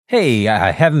Hey,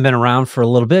 I haven't been around for a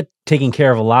little bit, taking care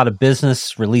of a lot of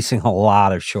business, releasing a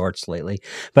lot of shorts lately,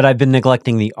 but I've been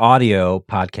neglecting the audio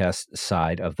podcast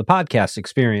side of the podcast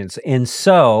experience. And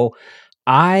so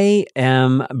I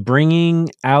am bringing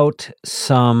out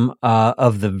some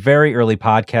of the very early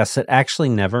podcasts that actually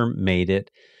never made it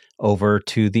over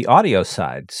to the audio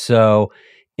side. So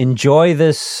enjoy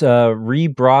this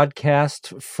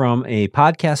rebroadcast from a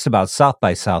podcast about South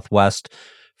by Southwest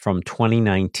from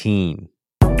 2019.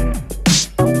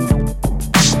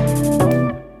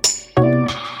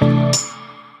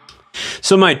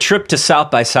 So my trip to South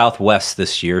by Southwest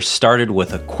this year started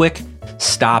with a quick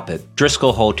stop at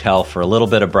Driscoll Hotel for a little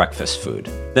bit of breakfast food.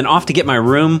 Then off to get my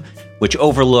room, which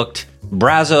overlooked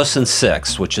Brazos and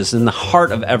Six, which is in the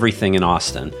heart of everything in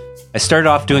Austin. I started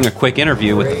off doing a quick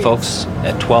interview with the folks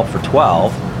at 12 for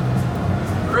 12.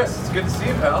 Chris, it's good to see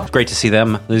you, pal. Great to see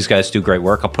them. These guys do great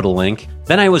work. I'll put a link.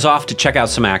 Then I was off to check out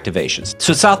some activations.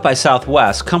 So at South by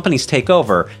Southwest, companies take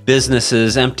over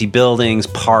businesses, empty buildings,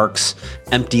 parks,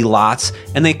 empty lots,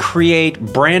 and they create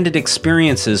branded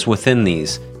experiences within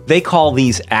these. They call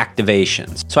these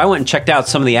activations. So I went and checked out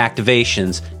some of the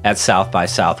activations at South by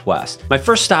Southwest. My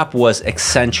first stop was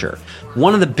Accenture.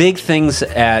 One of the big things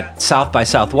at South by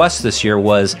Southwest this year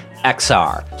was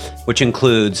XR, which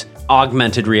includes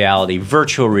augmented reality,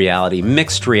 virtual reality,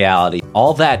 mixed reality.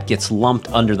 All that gets lumped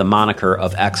under the moniker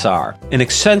of XR. And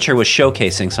Accenture was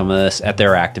showcasing some of this at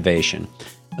their activation.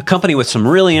 A company with some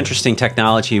really interesting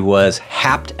technology was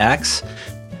haptX.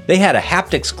 They had a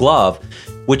haptics glove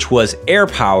which was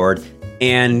air-powered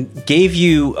and gave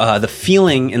you the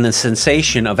feeling and the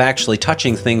sensation of actually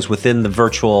touching things within the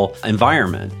virtual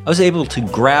environment. I was able to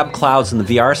grab clouds in the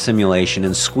VR simulation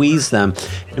and squeeze them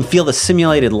and feel the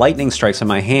simulated lightning strikes on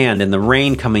my hand and the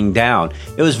rain coming down.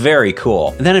 It was very cool.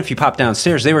 And then if you pop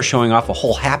downstairs, they were showing off a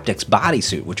whole haptics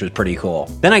bodysuit, which was pretty cool.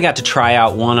 Then I got to try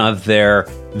out one of their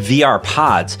VR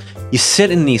pods. You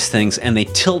sit in these things and they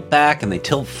tilt back and they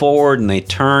tilt forward and they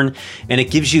turn, and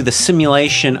it gives you the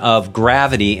simulation of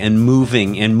gravity and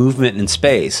movement in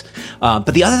space. But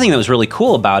the other thing that was really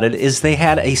cool about it is they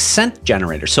had a scent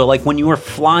generator. So like when you were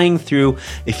flying through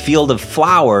a field of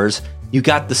flowers, you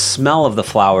got the smell of the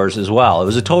flowers as well. It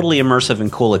was a totally immersive and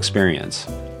cool experience.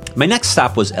 My next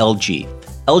stop was LG.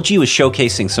 LG was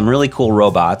showcasing some really cool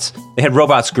robots. They had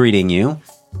robots greeting you.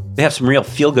 They have some real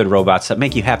feel-good robots that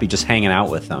make you happy just hanging out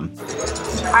with them.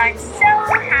 I'm so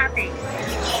happy.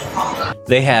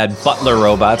 They had butler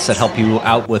robots that help you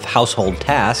out with household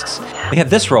tasks. They had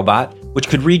this robot, which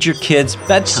could read your kids'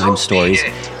 bedtime stories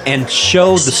and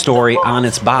show the story on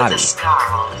its body.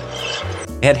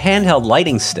 They had handheld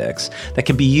lighting sticks that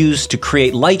could be used to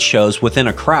create light shows within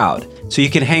a crowd. So you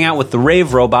can hang out with the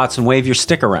rave robots and wave your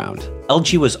stick around.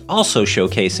 LG was also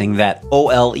showcasing that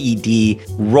OLED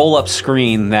roll-up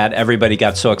screen that everybody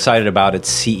got so excited about at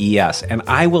CES. And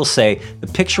I will say, the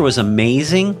picture was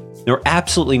amazing. There were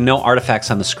absolutely no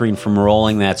artifacts on the screen from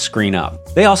rolling that screen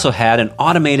up. They also had an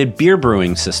automated beer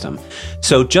brewing system.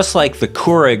 So just like the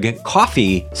Keurig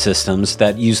coffee systems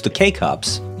that use the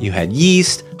K-Cups, you had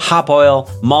yeast, hop oil,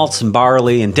 malts and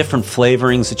barley, and different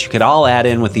flavorings that you could all add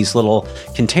in with these little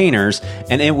containers,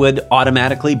 and it would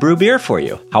automatically brew beer for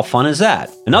you. How fun is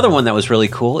that? Another one that was really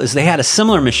cool is they had a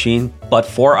similar machine, but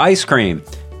for ice cream.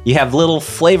 You have little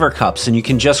flavor cups, and you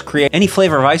can just create any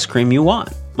flavor of ice cream you want.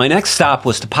 My next stop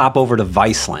was to pop over to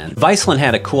Viceland. Viceland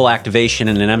had a cool activation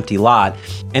in an empty lot,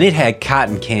 and it had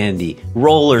cotton candy,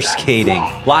 roller skating,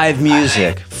 live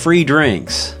music, free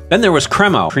drinks. Then there was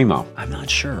Cremo, I'm not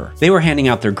sure. They were handing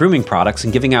out their grooming products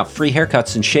and giving out free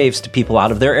haircuts and shaves to people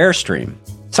out of their Airstream.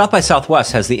 South by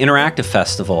Southwest has the Interactive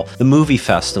Festival, the Movie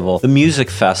Festival, the Music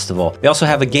Festival. They also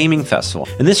have a gaming festival.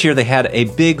 And this year they had a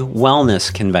big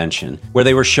wellness convention where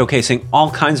they were showcasing all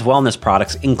kinds of wellness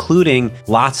products, including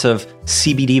lots of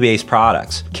CBD-based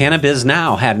products. Cannabis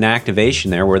Now had an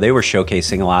activation there where they were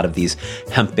showcasing a lot of these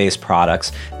hemp-based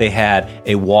products. They had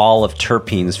a wall of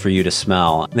terpenes for you to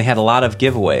smell. They had a lot of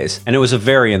giveaways, and it was a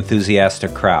very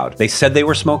enthusiastic crowd. They said they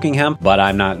were smoking hemp, but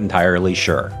I'm not entirely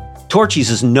sure. Torchy's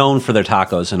is known for their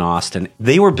tacos in Austin.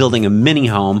 They were building a mini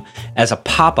home as a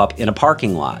pop-up in a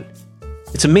parking lot.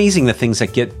 It's amazing the things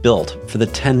that get built for the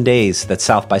 10 days that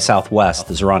South by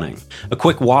Southwest is running. A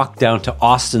quick walk down to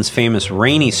Austin's famous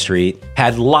Rainy Street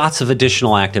had lots of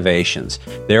additional activations.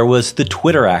 There was the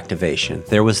Twitter activation.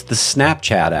 There was the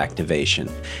Snapchat activation.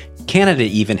 Canada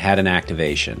even had an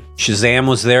activation. Shazam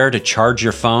was there to charge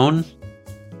your phone.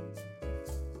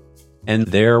 And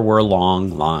there were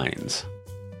long lines.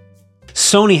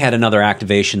 Sony had another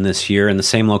activation this year in the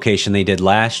same location they did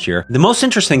last year. The most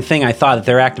interesting thing I thought at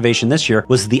their activation this year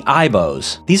was the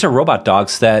Aibos. These are robot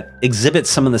dogs that exhibit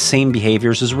some of the same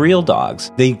behaviors as real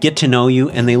dogs. They get to know you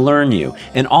and they learn you,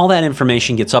 and all that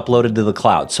information gets uploaded to the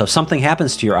cloud. So if something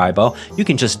happens to your Aibo, you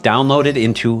can just download it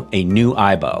into a new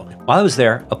Aibo. While I was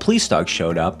there, a police dog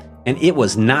showed up, and it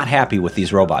was not happy with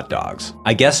these robot dogs.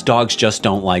 I guess dogs just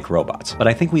don't like robots, but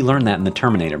I think we learned that in the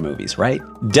Terminator movies, right?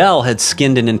 Dell had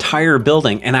skinned an entire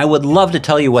building, and I would love to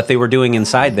tell you what they were doing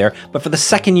inside there, but for the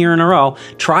second year in a row,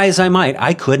 try as I might,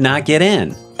 I could not get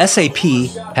in. SAP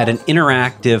had an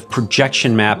interactive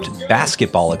projection-mapped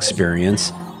basketball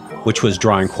experience, which was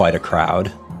drawing quite a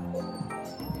crowd.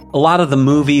 A lot of the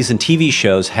movies and TV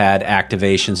shows had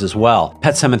activations as well.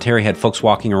 Pet Sematary had folks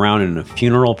walking around in a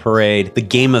funeral parade. The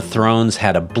Game of Thrones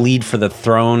had a Bleed for the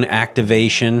Throne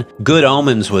activation. Good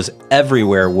Omens was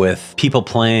everywhere with people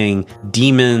playing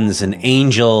demons and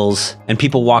angels and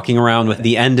people walking around with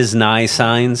the end is nigh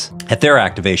signs. At their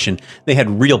activation, they had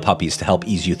real puppies to help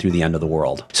ease you through the end of the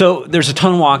world. So there's a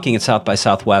ton of walking at South by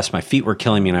Southwest. My feet were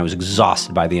killing me and I was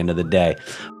exhausted by the end of the day.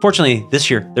 Fortunately,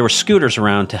 this year, there were scooters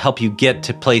around to help you get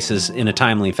to places in a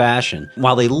timely fashion.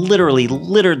 While they literally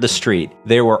littered the street,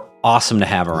 they were awesome to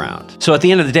have around. So at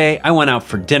the end of the day, I went out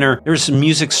for dinner. There was some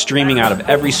music streaming out of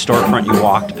every storefront you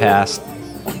walked past.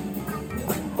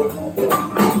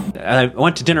 I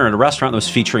went to dinner at a restaurant that was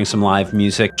featuring some live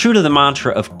music. True to the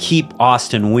mantra of keep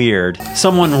Austin weird,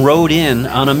 someone rode in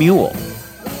on a mule.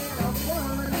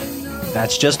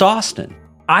 That's just Austin.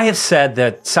 I have said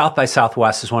that South by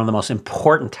Southwest is one of the most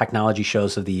important technology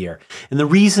shows of the year. And the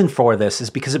reason for this is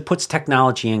because it puts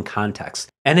technology in context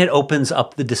and it opens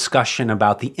up the discussion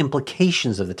about the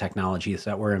implications of the technologies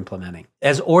that we're implementing.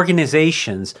 As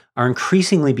organizations are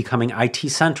increasingly becoming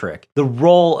IT-centric, the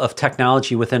role of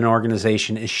technology within an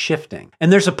organization is shifting.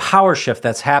 And there's a power shift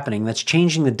that's happening that's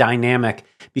changing the dynamic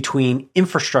between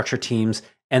infrastructure teams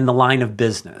and the line of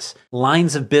business.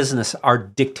 Lines of business are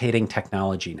dictating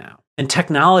technology now. And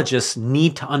technologists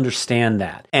need to understand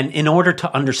that. And in order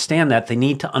to understand that, they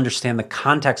need to understand the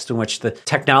context in which the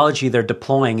technology they're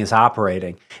deploying is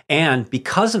operating. And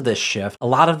because of this shift, a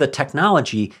lot of the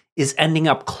technology is ending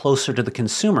up closer to the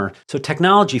consumer. So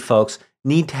technology folks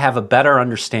need to have a better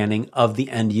understanding of the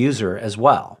end user as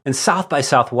well. And South by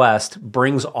Southwest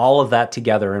brings all of that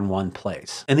together in one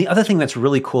place. And the other thing that's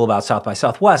really cool about South by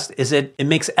Southwest is it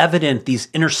makes evident these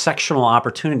intersectional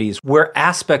opportunities where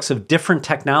aspects of different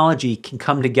technology can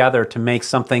come together to make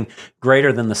something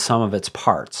greater than the sum of its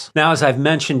parts. Now, as I've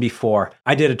mentioned before,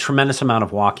 I did a tremendous amount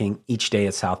of walking each day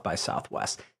at South by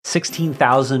Southwest.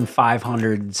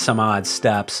 16,500 some odd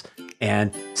steps,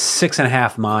 and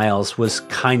 6.5 miles was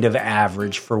kind of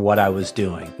average for what I was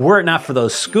doing. Were it not for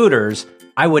those scooters,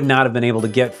 I would not have been able to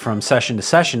get from session to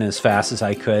session as fast as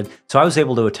I could, so I was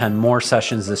able to attend more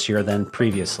sessions this year than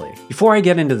previously. Before I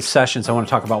get into the sessions, I want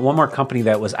to talk about one more company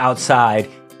that was outside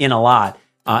in a lot,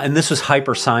 and this was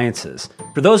Hyper Sciences.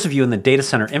 For those of you in the data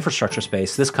center infrastructure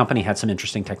space, this company had some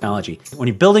interesting technology. When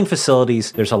you're building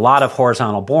facilities, there's a lot of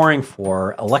horizontal boring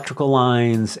for electrical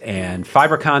lines and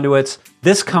fiber conduits.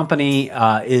 This company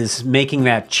is making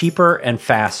that cheaper and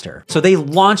faster. So they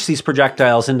launch these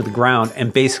projectiles into the ground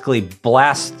and basically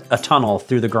blast a tunnel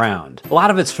through the ground. A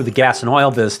lot of it's for the gas and oil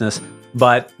business,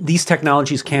 but these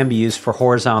technologies can be used for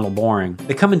horizontal boring.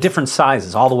 They come in different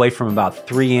sizes, all the way from about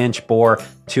 3-inch bore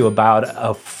to about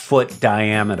a foot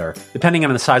diameter. Depending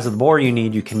on the size of the bore you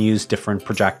need, you can use different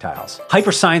projectiles.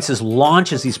 Hyper Sciences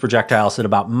launches these projectiles at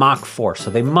about Mach 4,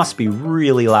 so they must be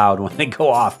really loud when they go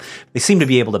off. They seem to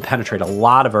be able to penetrate a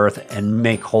lot of earth and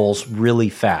make holes really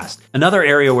fast. Another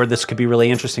area where this could be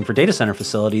really interesting for data center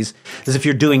facilities is if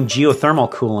you're doing geothermal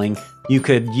cooling, you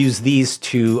could use these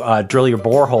to drill your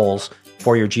boreholes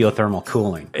for your geothermal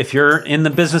cooling. If you're in the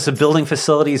business of building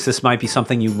facilities, this might be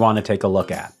something you want to take a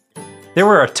look at. There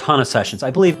were a ton of sessions,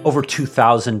 I believe over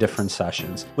 2,000 different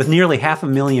sessions. With nearly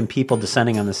 500,000 people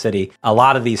descending on the city, a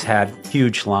lot of these had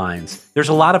huge lines. There's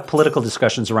a lot of political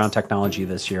discussions around technology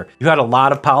this year. You had a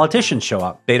lot of politicians show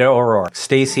up. Beto O'Rourke,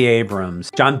 Stacey Abrams,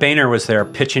 John Boehner was there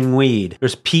pitching weed.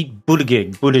 There's Pete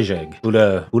Buttigieg,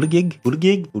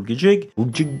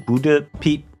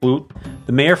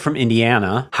 the mayor from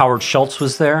Indiana. Howard Schultz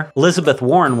was there. Elizabeth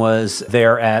Warren was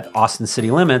there at Austin City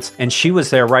Limits, and she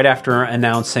was there right after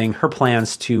announcing her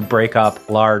plans to break up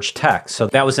large tech. So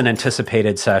that was an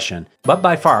anticipated session. But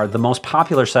by far, the most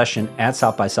popular session at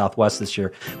South by Southwest this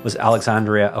year was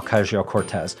Alexandria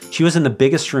Ocasio-Cortez. She was in the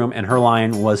biggest room, and her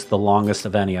line was the longest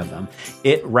of any of them.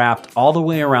 It wrapped all the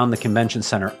way around the convention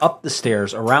center, up the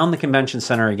stairs, around the convention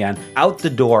center again, out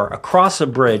the door, across a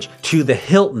bridge, to the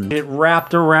Hilton. It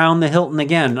wrapped around around the Hilton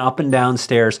again, up and down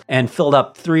stairs, and filled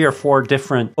up 3 or 4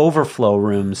 different overflow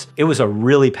rooms. It was a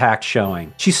really packed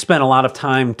showing. She spent a lot of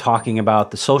time talking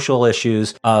about the social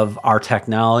issues of our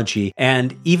technology,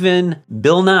 and even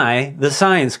Bill Nye, the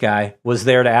science guy, was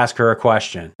there to ask her a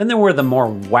question. Then there were the more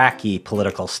wacky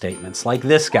political statements, like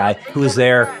this guy who was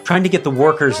there trying to get the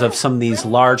workers of some of these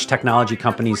large technology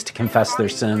companies to confess their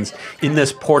sins in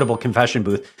this portable confession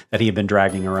booth that he had been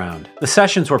dragging around. The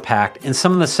sessions were packed, and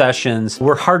some of the sessions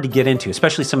were hard to get into,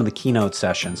 especially some of the keynote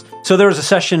sessions. So there was a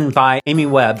session by Amy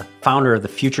Webb, founder of the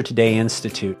Future Today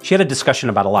Institute. She had a discussion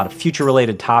about a lot of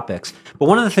future-related topics, but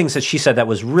one of the things that she said that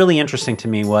was really interesting to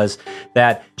me was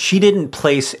that she didn't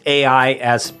place AI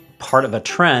as part of a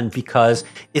trend because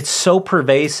it's so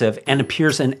pervasive and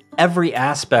appears in every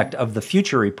aspect of the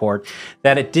future report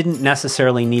that it didn't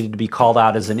necessarily need to be called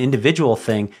out as an individual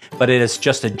thing, but it is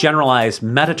just a generalized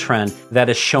meta trend that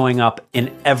is showing up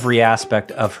in every aspect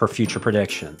of her future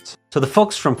predictions. So the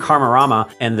folks from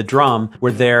Karmarama and The Drum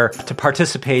were there to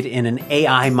participate in an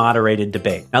AI-moderated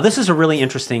debate. Now, this is a really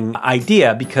interesting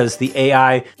idea because the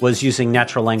AI was using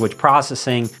natural language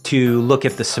processing to look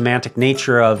at the semantic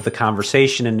nature of the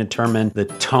conversation and determine the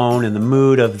tone and the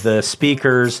mood of the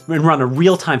speakers and run a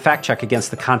real-time fact check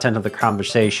against the content of the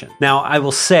conversation. Now, I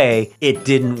will say it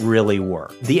didn't really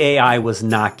work. The AI was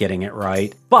not getting it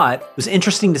right, but it was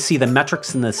interesting to see the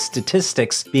metrics and the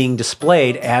statistics being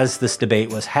displayed as this debate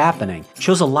was happening. It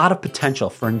shows a lot of potential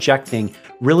for injecting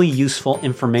really useful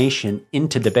information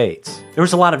into debates. There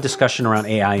was a lot of discussion around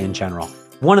AI in general.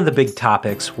 One of the big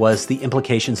topics was the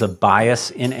implications of bias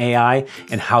in AI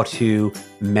and how to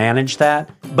manage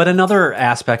that. But another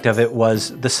aspect of it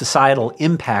was the societal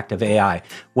impact of AI.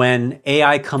 When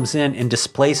AI comes in and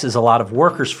displaces a lot of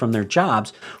workers from their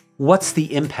jobs, what's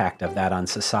the impact of that on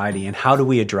society and how do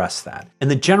we address that?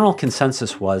 And the general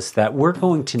consensus was that we're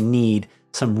going to need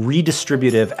some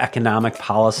redistributive economic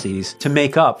policies to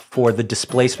make up for the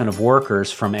displacement of workers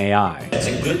from AI. It's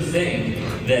a good thing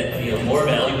that more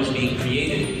value is being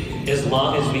created as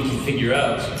long as we can figure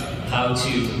out how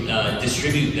to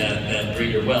distribute that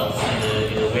greater wealth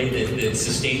in a way that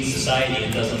sustains society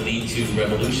and doesn't lead to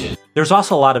revolution. There's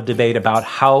also a lot of debate about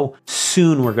how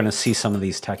soon we're going to see some of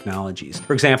these technologies.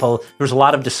 For example, there was a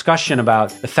lot of discussion about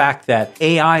the fact that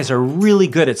AIs are really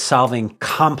good at solving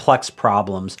complex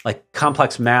problems, like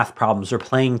complex math problems or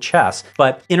playing chess,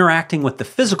 but interacting with the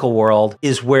physical world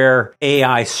is where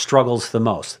AI struggles the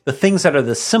most. The things that are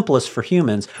the simplest for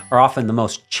humans are often the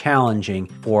most challenging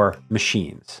for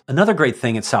machines. Another great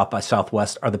thing at South by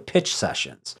Southwest are the pitch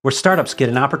sessions, where startups get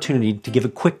an opportunity to give a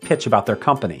quick pitch about their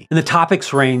company. And the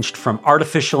topics ranged from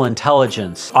artificial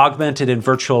intelligence, augmented and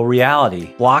virtual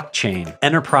reality, blockchain,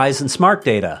 enterprise and smart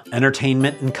data,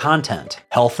 entertainment and content,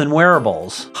 health and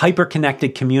wearables,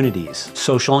 hyper-connected communities,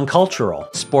 social and cultural,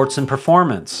 sports and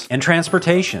performance, and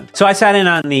transportation. So I sat in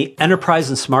on the enterprise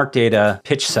and smart data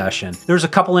pitch session. There's a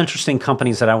couple interesting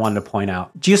companies that I wanted to point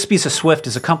out. Geospisa Swift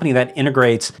is a company that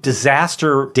integrates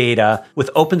disaster data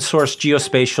with open source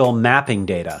geospatial mapping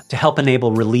data to help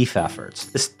enable relief efforts.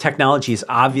 This technology is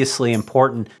obviously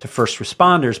important to first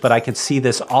responders, but I can see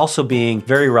this also being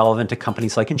very relevant to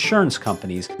companies like insurance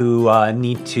companies who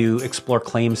need to explore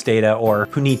claims data or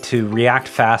who need to react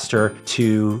faster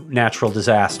to natural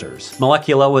disasters.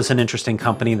 Molecula was an interesting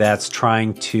company that's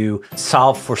trying to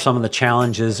solve for some of the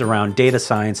challenges around data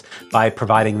science by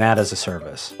providing that as a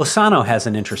service. Osano has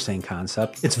an interesting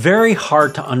concept. It's very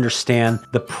hard to understand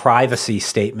the privacy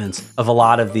statements of a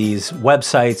lot of these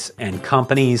websites and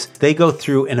companies. They go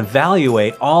through and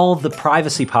evaluate all the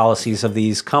privacy policies of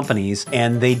these companies,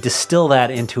 and they distill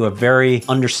that into a very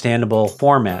understandable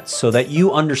format so that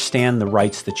you understand the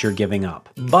rights that you're giving up.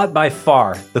 But by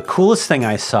far, the coolest thing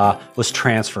I saw was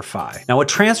TransferFi. Now, what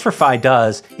TransferFi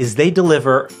does is they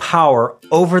deliver power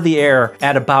over the air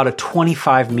at about a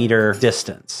 25-meter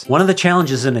distance. One of the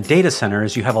challenges in a data center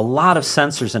is you have a lot of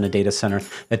sensors in a data center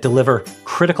that deliver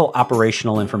critical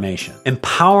operational information.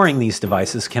 Empowering these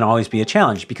devices can always be a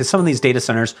challenge because some of these data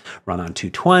centers run on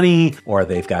 220 or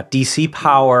they've got DC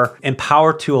power, and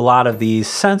power to a lot of these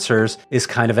sensors is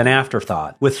kind of an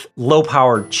afterthought. With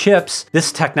low-powered chips,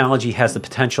 this technology has the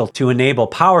potential to enable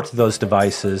power to those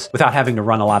devices without having to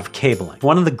run a lot of cabling.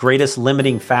 One of the greatest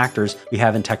limiting factors we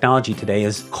have in technology today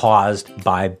is caused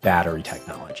by battery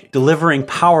technology. Delivering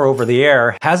power over the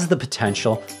air has the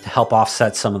potential to help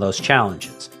offset some of those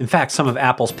challenges. In fact, some of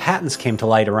Apple's patents came to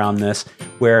light around this,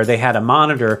 where they had a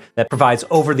monitor that provides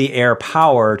over-the-air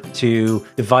power to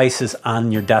devices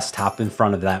on your desktop in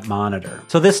front of that monitor.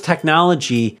 So this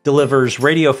technology delivers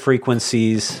radio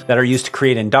frequencies that are used to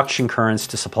create induction currents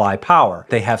to supply power.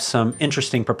 They have some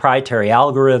interesting proprietary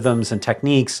algorithms and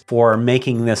techniques techniques for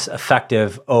making this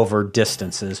effective over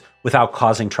distances without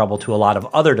causing trouble to a lot of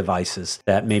other devices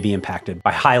that may be impacted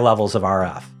by high levels of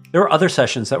RF. There were other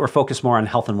sessions that were focused more on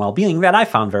health and well-being that I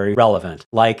found very relevant,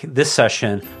 like this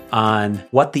session on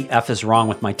what the F is wrong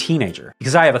with my teenager,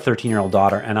 because I have a 13-year-old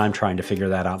daughter and I'm trying to figure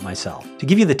that out myself. To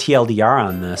give you the TLDR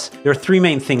on this, there are three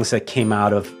main things that came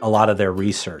out of a lot of their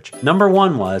research. Number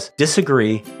one was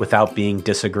disagree without being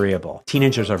disagreeable.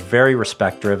 Teenagers are very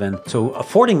respect-driven, so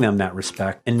affording them that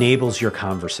respect enables your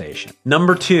conversation.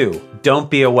 Number two, don't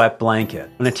be a wet blanket.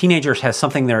 When a teenager has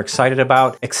something they're excited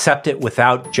about, accept it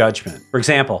without judgment. For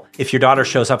example, if your daughter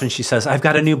shows up and she says, I've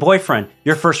got a new boyfriend,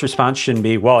 your first response shouldn't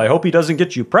be, well, I hope he doesn't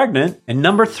get you pregnant. And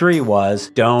number three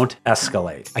was, don't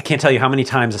escalate. I can't tell you how many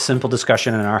times a simple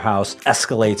discussion in our house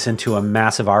escalates into a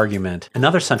massive argument.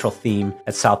 Another central theme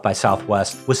at South by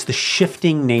Southwest was the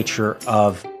shifting nature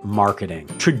of marketing.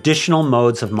 Traditional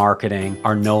modes of marketing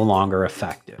are no longer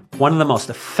effective. One of the most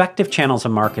effective channels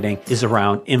of marketing is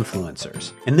around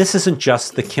influencers. And this isn't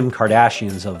just the Kim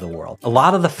Kardashians of the world. A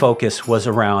lot of the focus was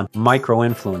around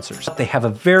micro-influencers. They have a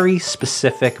very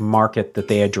specific market that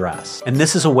they address. And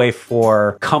this is a way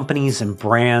for companies and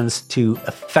brands to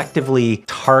effectively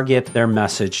target their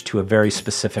message to a very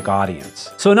specific audience.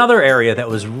 So another area that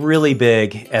was really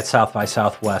big at South by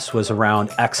Southwest was around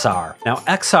XR. Now,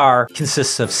 XR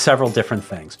consists of several different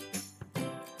things: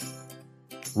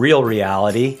 real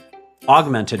reality,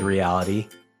 augmented reality,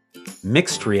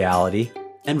 mixed reality,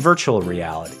 and virtual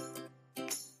reality.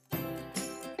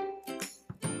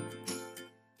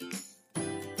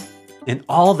 And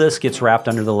all this gets wrapped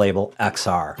under the label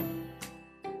XR.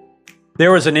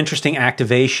 There was an interesting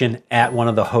activation at one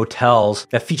of the hotels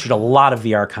that featured a lot of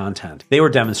VR content. They were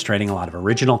demonstrating a lot of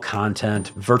original content,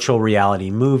 virtual reality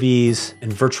movies,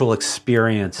 and virtual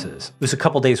experiences. It was a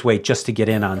couple days wait just to get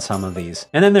in on some of these.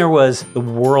 And then there was the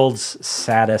world's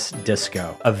saddest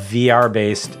disco, a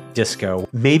VR-based disco.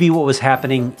 Maybe what was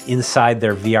happening inside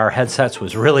their VR headsets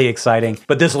was really exciting,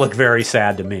 but this looked very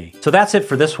sad to me. So that's it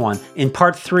for this one. In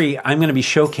part 3, I'm going to be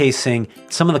showcasing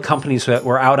some of the companies that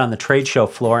were out on the trade show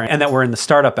floor and that were in the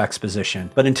startup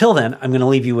exposition. But until then, I'm going to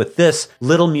leave you with this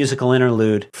little musical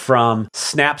interlude from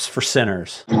Snaps for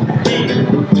Sinners.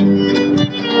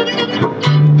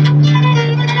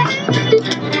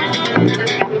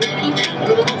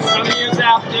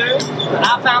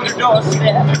 I found her doorstep,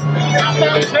 I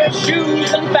found her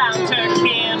shoes and found her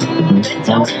kin. They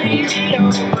told me the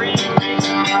over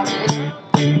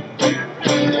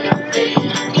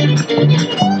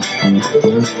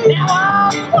now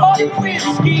I'm pouring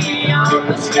whiskey on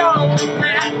the stone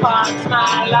that marks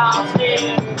my lost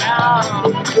in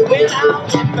town. When I'll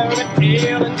remember a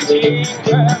tale and sing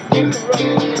her funeral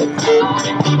song.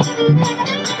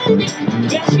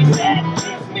 Then she said,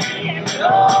 kiss me and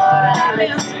Lord, I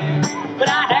listen, but I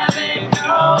haven't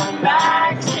gone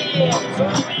back since. So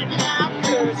when I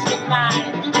curse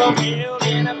tonight for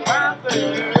building a proper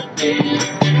thing,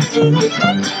 I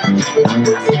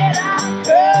said I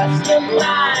cursed the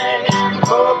night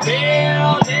for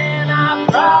building a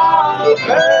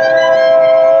proper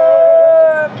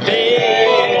thing.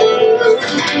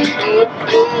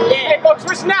 Hey folks,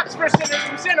 we're Snaps for Sinners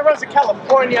from Santa Rosa,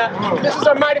 California. This is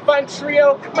our mighty fine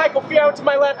trio. Michael Fiao to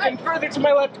my left, and further to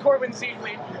my left, Corbin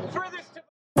Seeley. Further